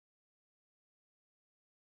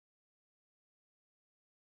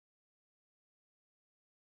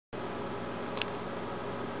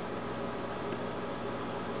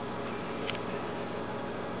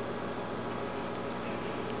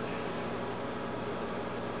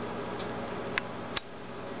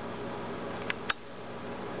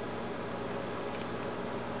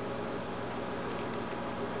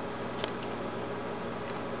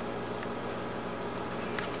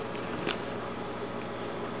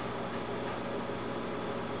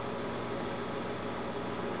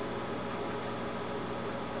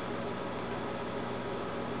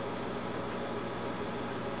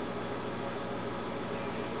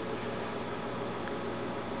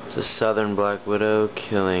It's a southern black widow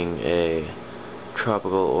killing a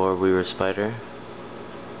Tropical Orb Weaver Spider.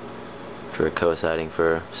 After coinciding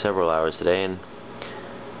for several hours today, and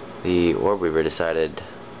the Orb Weaver decided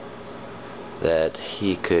that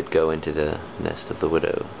he could go into the nest of the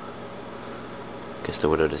widow. Guess the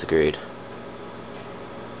widow disagreed.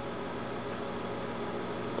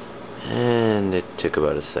 And it took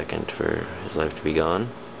about a second for his life to be gone.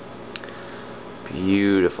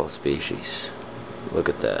 Beautiful species. Look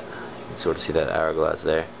at that. You can sort of see that hourglass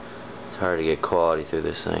there. It's hard to get quality through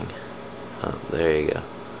this thing. Oh, there you go.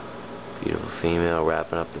 Beautiful female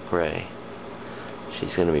wrapping up the prey.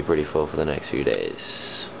 She's going to be pretty full for the next few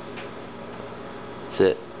days. That's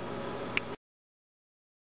it.